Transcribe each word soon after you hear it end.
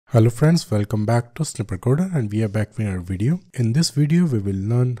Hello friends, welcome back to Snippet Coder and we are back with our video. In this video, we will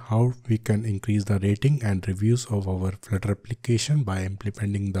learn how we can increase the rating and reviews of our Flutter application by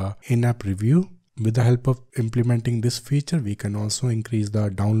implementing the in-app review. With the help of implementing this feature, we can also increase the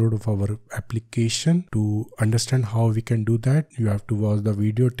download of our application. To understand how we can do that, you have to watch the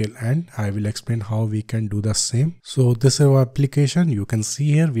video till end. I will explain how we can do the same. So this is our application. You can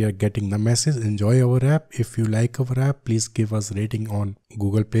see here we are getting the message, enjoy our app. If you like our app, please give us rating on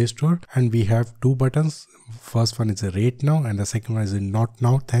Google Play Store. And we have two buttons. First one is a rate now and the second one is a not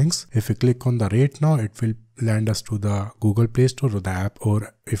now thanks. If you click on the rate now, it will land us to the Google Play Store or the app,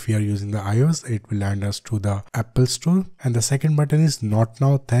 or if we are using the iOS, it will land us to the Apple Store. And the second button is not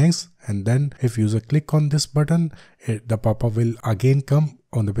now thanks, and then if user click on this button, the pop-up will again come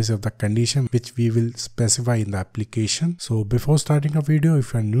on the basis of the condition which we will specify in the application. So before starting a video,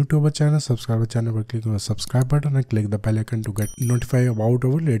 if you are new to our channel, subscribe our channel by clicking on the subscribe button and click the bell icon to get notified about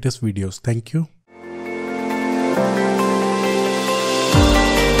our latest videos. Thank you.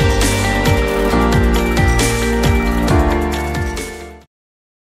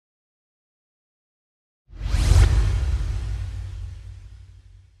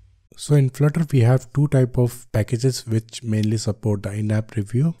 So in Flutter, we have two types of packages which mainly support the in-app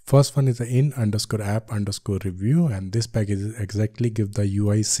review. First one is the in_app_review, and this package exactly give the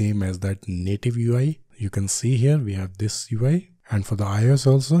UI same as that native UI. You can see here we have this UI, and for the iOS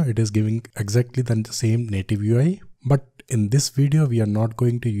also it is giving exactly the same native UI. But in this video, we are not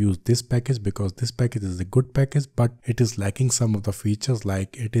going to use this package because this package is a good package, but it is lacking some of the features,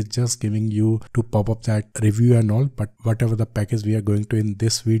 like it is just giving you to pop up that review and all. But whatever the package we are going to in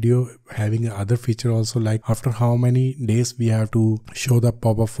this video, having other feature also, like after how many days we have to show the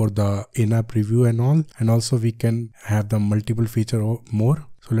pop-up for the in-app review and all. And also we can have the multiple feature or more.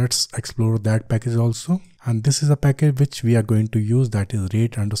 So let's explore that package also. And this is a package which we are going to use, that is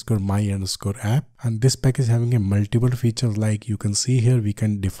rate_my_app. And this package having a multiple features, like you can see here we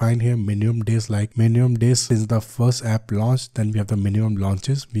can define here minimum days, like minimum days since the first app launch. Then we have the minimum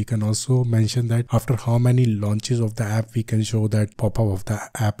launches. We can also mention that after how many launches of the app we can show that pop-up of the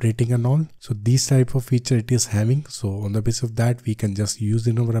app rating and all. So these type of feature it is having. So on the basis of that, we can just use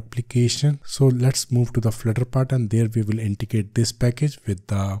in our application. So let's move to the Flutter part, and there we will integrate this package with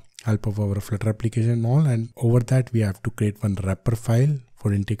the help of our Flutter application and all. And over that we have to create one wrapper file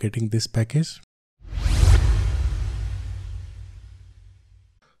for integrating this package.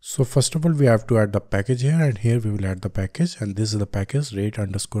 So first of all, we have to add the package here, and here we will add the package, and this is the package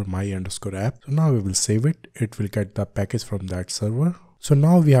rate_my_app. So now we will save it. It will get the package from that server. So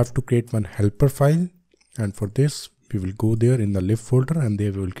now we have to create one helper file, and for this we will go there in the lib folder, and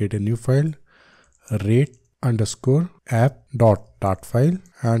there we will create a new file, rate_app.dart file,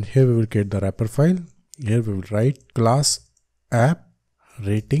 and here we will create the wrapper file. Here we will write class app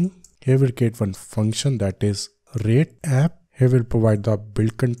rating. Here we will create one function that is rate app. Here we will provide the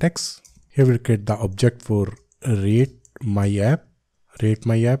build context. Here we will create the object for rate my app. Rate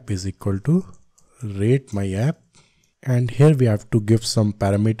my app is equal to rate my app, and here we have to give some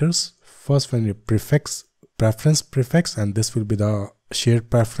parameters. First one is preference prefix, and this will be the shared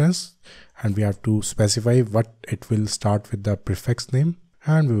preference, and we have to specify what it will start with the prefix name.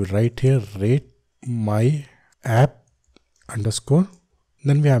 And we will write here rate my app underscore.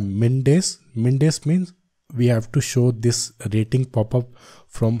 Then we have min days. Min days means we have to show this rating pop-up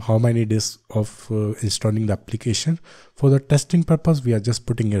from how many days of installing the application. For the testing purpose, we are just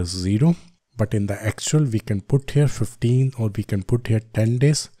putting here 0. But in the actual, we can put here 15 or we can put here 10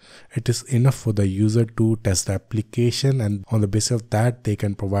 days. It is enough for the user to test the application, and on the basis of that, they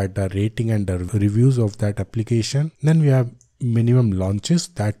can provide the rating and the reviews of that application. Then we have minimum launches.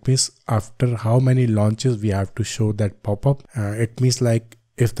 That means after how many launches we have to show that pop-up. It means like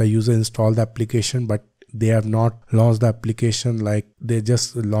if the user install the application but they have not launched the application, like they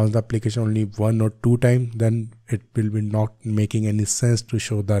just launched the application only 1 or 2 times, then it will be not making any sense to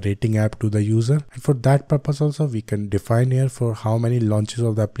show the rating app to the user. And for that purpose also, we can define here for how many launches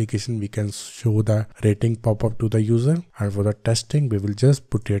of the application we can show the rating pop up to the user. And for the testing, we will just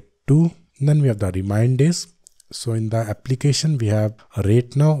put here 2. And then we have the remind days. So in the application, we have a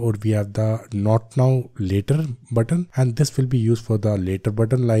rate now, or we have the not now later button, and this will be used for the later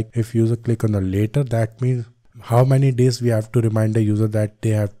button. Like if user click on the later, that means how many days we have to remind the user that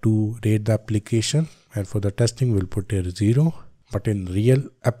they have to rate the application. And for the testing, we'll put here 0. But in real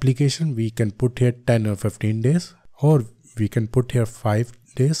application, we can put here 10 or 15 days, or we can put here 5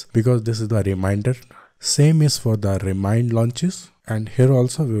 days because this is the reminder. Same is for the remind launches, and here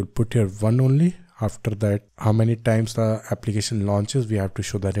also we will put here 1 only. After that, how many times the application launches, we have to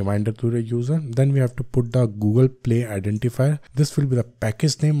show the reminder to the user. Then we have to put the Google Play identifier. This will be the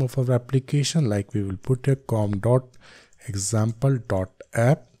package name of our application. Like we will put here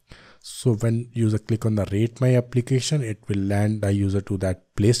com.example.app. So when user click on the rate my application, it will land the user to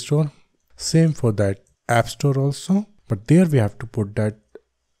that Play Store. Same for that App Store also. But there we have to put that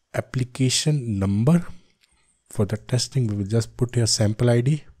application number. For the testing, we will just put here sample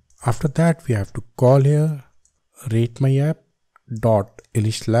ID. After that, we have to call here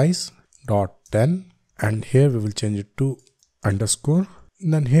ratemyapp.initialize.10, and here we will change it to underscore.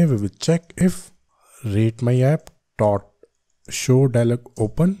 Then here we will check if ratemyapp.show dialog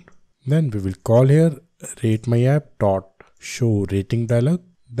open. Then we will call here ratemyapp.show rating dialog.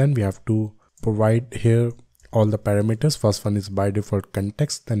 Then we have to provide here all the parameters. First one is by default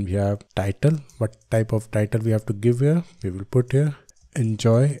context. Then we have title. What type of title we have to give here? We will put here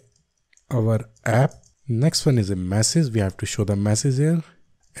enjoy our app. Next one is a message. We have to show the message here.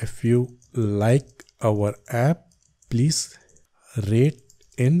 If you like our app, please rate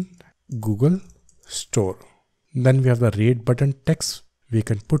in Google Store. Then we have the rate button text. We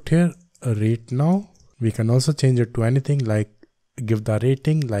can put here a rate now. We can also change it to anything, like give the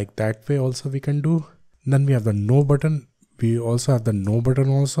rating, like that way also we can do. Then we have the no button. We also have the no button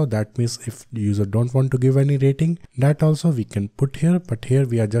also. That means if the user don't want to give any rating, that also we can put here, but here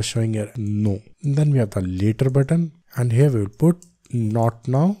we are just showing here no. Then we have the later button, and here we will put not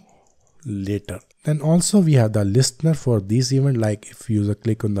now, later. Then also we have the listener for this event. Like if user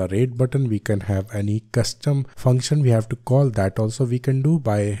click on the rate button, we can have any custom function we have to call. That also we can do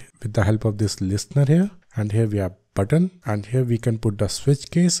with the help of this listener here. And here we have button, and here we can put the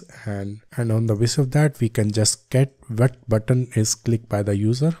switch case, and on the basis of that we can just get what button is clicked by the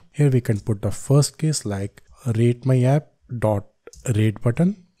user. Here we can put the first case like rate my app dot rate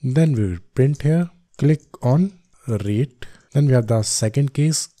button. Then we will print here click on rate. Then we have the second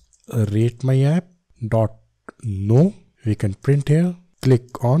case rate my app dot no. We can print here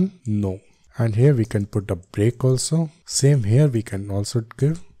click on no, and here we can put the break also. Same here we can also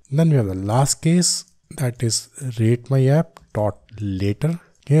give. Then we have the last case, that is rate my app dot later.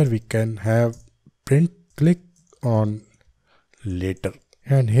 Here we can have print click on later,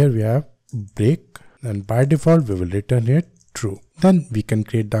 and here we have break, and by default we will return here true. Then we can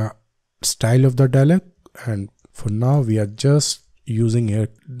create the style of the dialog, and for now we are just using here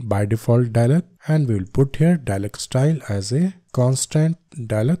by default dialog, and we will put here dialog style as a constant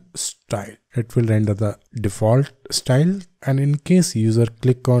dialog style. It will render the default style, and in case user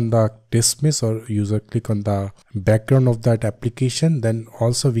click on the dismiss or user click on the background of that application, then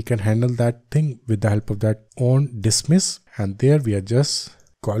also we can handle that thing with the help of that on dismiss. And there we are just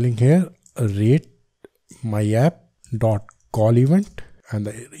calling here rate my app dot call event, and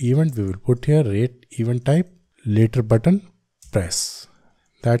the event we will put here rate event type later button press.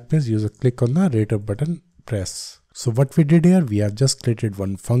 That means user click on the later button press. So what we did here, we have just created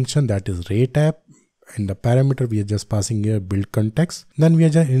one function, that is rate app. In the parameter we are just passing here build context. Then we are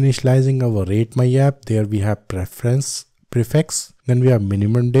just initializing our rate my app. There we have preference prefix. Then we have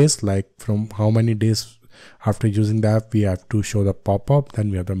minimum days, like from how many days after using the app we have to show the pop-up. Then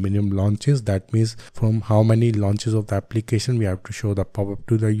we have the minimum launches. That means from how many launches of the application we have to show the pop-up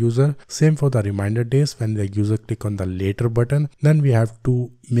to the user. Same for the reminder days. When the user click on the later button, then we have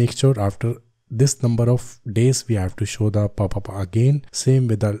to make sure after this number of days we have to show the pop-up again. Same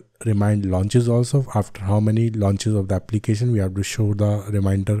with the remind launches also. After how many launches of the application we have to show the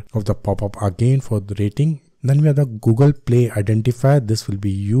reminder of the pop-up again for the rating. Then we have the Google Play identifier. This will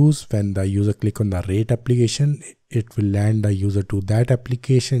be used when the user click on the rate application. It will land the user to that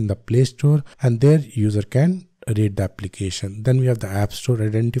application in the Play Store, and there user can rate the application. Then we have the App Store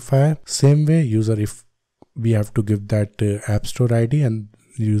identifier. Same way user, if we have to give that App Store ID, and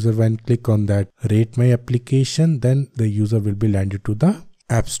user when click on that rate my application, then the user will be landed to the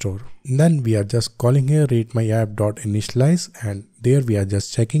App Store. Then we are just calling here rate my app dot initialize, and there we are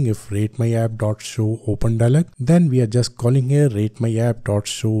just checking if rate my app dot show open dialog. Then we are just calling here rate my app dot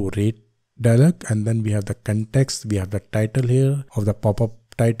show rate dialog, and then we have the context. We have the title here of the pop-up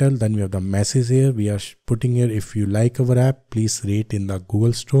title. Then we have the message here. We are putting here if you like our app, please rate in the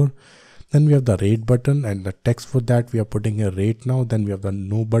Google Store. Then we have the rate button, and the text for that we are putting here rate now. Then we have the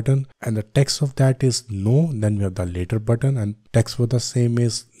no button, and the text of that is no. Then we have the later button, and text for the same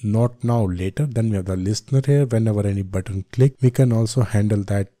is not now, later. Then we have the listener here. Whenever any button click, we can also handle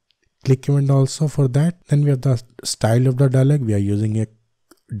that click event also for that. Then we have the style of the dialog. We are using a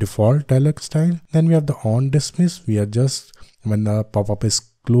default dialog style. Then we have the on dismiss. We are just when the pop-up is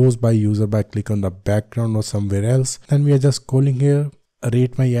closed by user by click on the background or somewhere else, then we are just calling here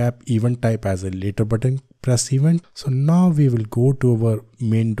rate my app event type as a later button press event. So now we will go to our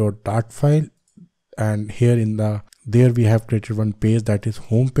main.dart file, and here there we have created one page that is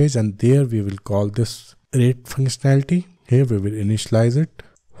home page, and there we will call this rate functionality. Here we will initialize it.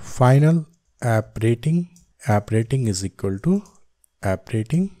 Final app rating is equal to app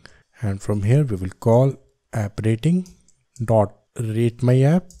rating, and from here we will call app rating dot rate my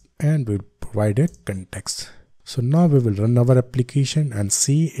app, and we'll provide a context. So now we will run our application and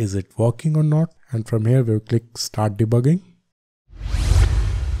see is it working or not, and from here we will click start debugging.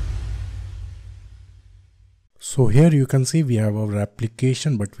 So here you can see we have our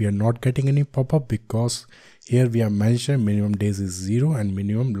application, but we are not getting any pop-up because here we have mentioned minimum days is 0 and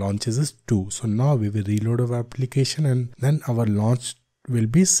minimum launches is 2. So now we will reload our application, and then our launch will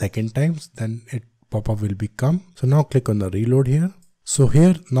be second times, then it pop-up will become. So now click on the reload here. So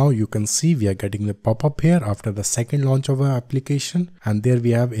here now you can see we are getting the pop-up here after the second launch of our application, and there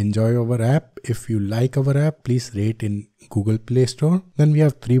we have enjoy our app. If you like our app, please rate in Google Play Store. Then we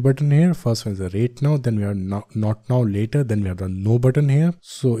have 3 buttons here. First one is the rate now, then we have not now later, then we have the no button here.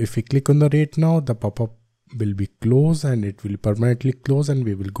 So if we click on the rate now, the pop-up will be closed and it will permanently close, and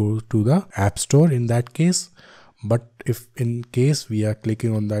we will go to the App Store in that case. But if in case we are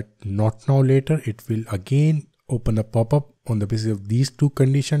clicking on that not now later, it will again open a pop-up on the basis of these 2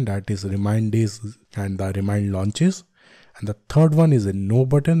 conditions, that is remind days and the remind launches. And the third one is a no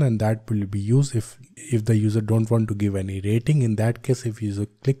button, and that will be used if the user don't want to give any rating. In that case, if user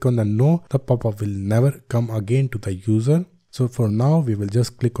click on the no, the pop-up will never come again to the user. So for now we will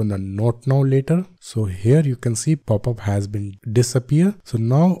just click on the not now later. So here you can see pop-up has been disappear. So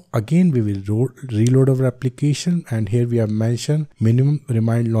now again we will reload our application, and here we have mentioned minimum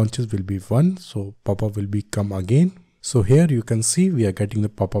remind launches will be 1, so pop-up will become again. So here you can see we are getting the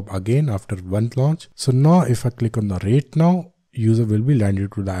pop-up again after 1 launch. So now if I click on the rate now, user will be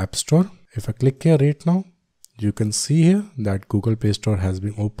landed to the App Store. If I click here rate now, you can see here that Google Play Store has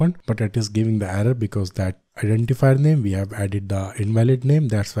been opened, but it is giving the error because that identifier name we have added the invalid name,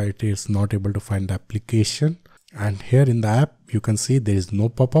 that's why it is not able to find the application. And here in the app you can see there is no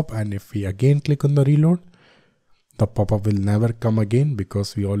pop-up, and if we again click on the reload, the pop-up will never come again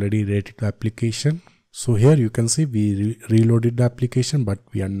because we already rated the application. So here you can see we reloaded the application, but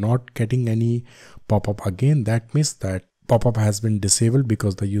we are not getting any pop-up again. That means that pop-up has been disabled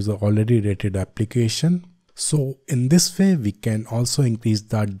because the user already rated the application. So in this way we can also increase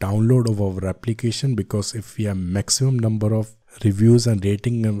the download of our application, because if we have maximum number of reviews and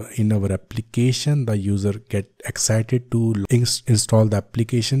rating in our application, the user get excited to install the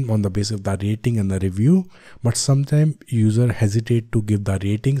application on the basis of the rating and the review. But sometimes user hesitate to give the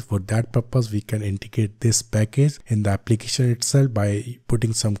ratings. For that purpose we can integrate this package in the application itself by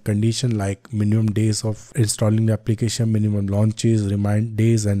putting some condition like minimum days of installing the application, minimum launches, remind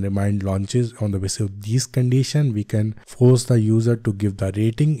days and remind launches. On the basis of these conditions we can force the user to give the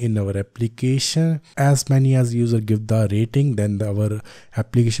rating in our application. As many as user give the rating, then our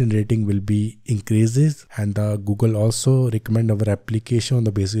application rating will be increases, and the Google also recommend our application on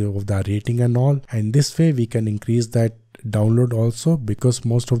the basis of the rating and all. And this way we can increase that download also, because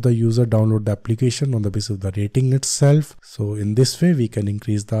most of the user download the application on the basis of the rating itself. So in this way we can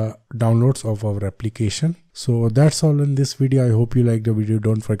increase the downloads of our application. So that's all in this video. I hope you liked the video.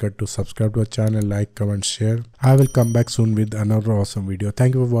 Don't forget to subscribe to our channel, like, comment, share. I will come back soon with another awesome video.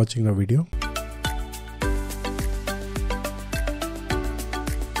 Thank you for watching the video.